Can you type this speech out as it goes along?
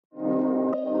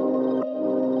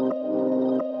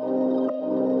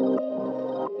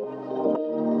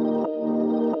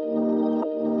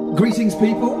Greetings,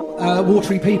 people,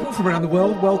 watery people from around the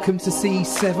world. Welcome to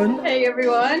Sea7. Hey,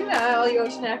 everyone, all you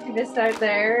ocean activists out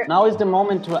there. Now is the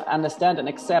moment to understand and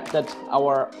accept that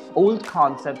our old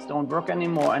concepts don't work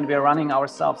anymore and we're running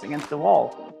ourselves against the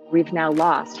wall. We've now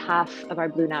lost half of our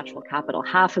blue natural capital,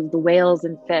 half of the whales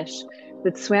and fish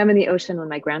that swam in the ocean when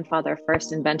my grandfather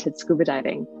first invented scuba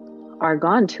diving are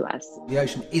gone to us. The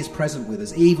ocean is present with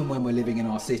us, even when we're living in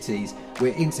our cities.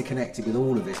 We're interconnected with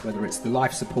all of this, whether it's the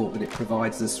life support that it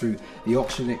provides us through the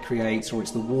oxygen it creates, or it's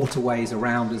the waterways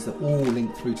around us that all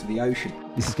link through to the ocean.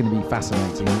 This is going to be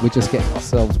fascinating, and we're just getting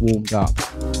ourselves warmed up.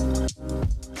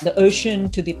 The ocean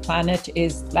to the planet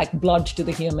is like blood to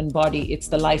the human body. It's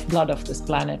the lifeblood of this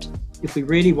planet. If we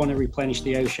really want to replenish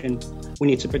the ocean, we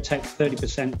need to protect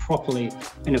 30% properly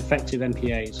in effective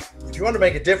MPAs. If you want to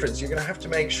make a difference, you're going to have to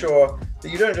make sure that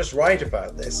you don't just write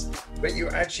about this, but you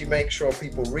actually make sure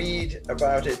people read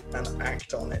about it and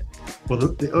act on it. Well,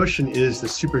 the ocean is the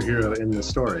superhero in the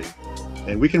story.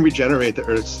 And we can regenerate the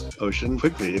Earth's ocean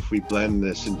quickly if we blend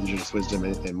this indigenous wisdom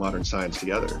and modern science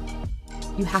together.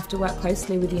 You have to work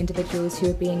closely with the individuals who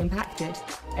are being impacted.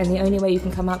 And the only way you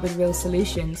can come up with real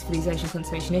solutions for these ocean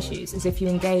conservation issues is if you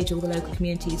engage all the local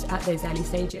communities at those early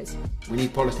stages. We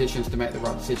need politicians to make the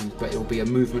right decisions, but it will be a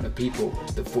movement of people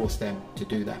that force them to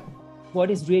do that. What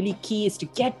is really key is to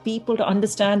get people to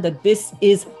understand that this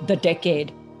is the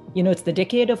decade. You know, it's the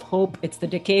decade of hope, it's the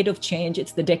decade of change,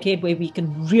 it's the decade where we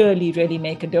can really, really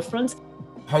make a difference.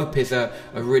 Hope is a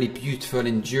really beautiful,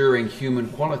 enduring human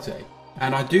quality.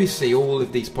 And I do see all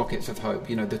of these pockets of hope,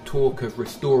 you know, the talk of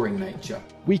restoring nature.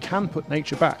 We can put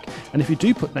nature back, and if you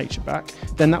do put nature back,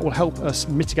 then that will help us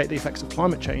mitigate the effects of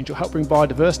climate change. It'll help bring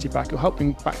biodiversity back, it'll help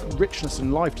bring back richness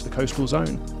and life to the coastal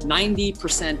zone.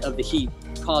 90% of the heat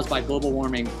caused by global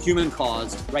warming,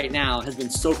 human-caused, right now, has been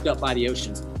soaked up by the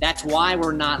oceans. That's why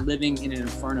we're not living in an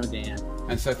inferno, Dan.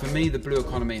 And so for me, the blue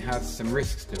economy has some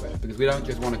risks to it, because we don't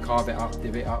just want to carve it up,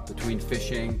 divvy it up between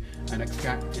fishing and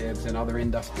extractives and other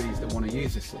industries that want to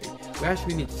use the sea. We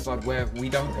actually need to decide where we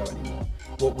don't go anymore,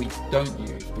 what we don't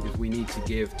use, because we need to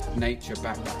give nature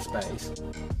back that space.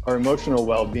 Our emotional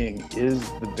well-being is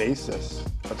the basis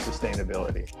of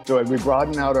sustainability. So as we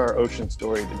broaden out our ocean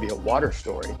story to be a water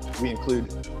story, we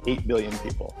include 8 billion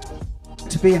people.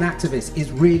 To be an activist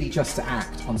is really just to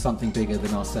act on something bigger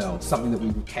than ourselves, something that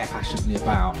we care passionately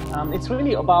about. It's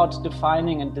really about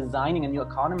defining and designing a new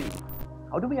economy.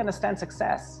 How do we understand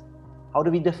success? How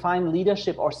do we define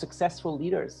leadership or successful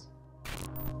leaders?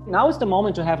 Now is the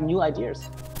moment to have new ideas.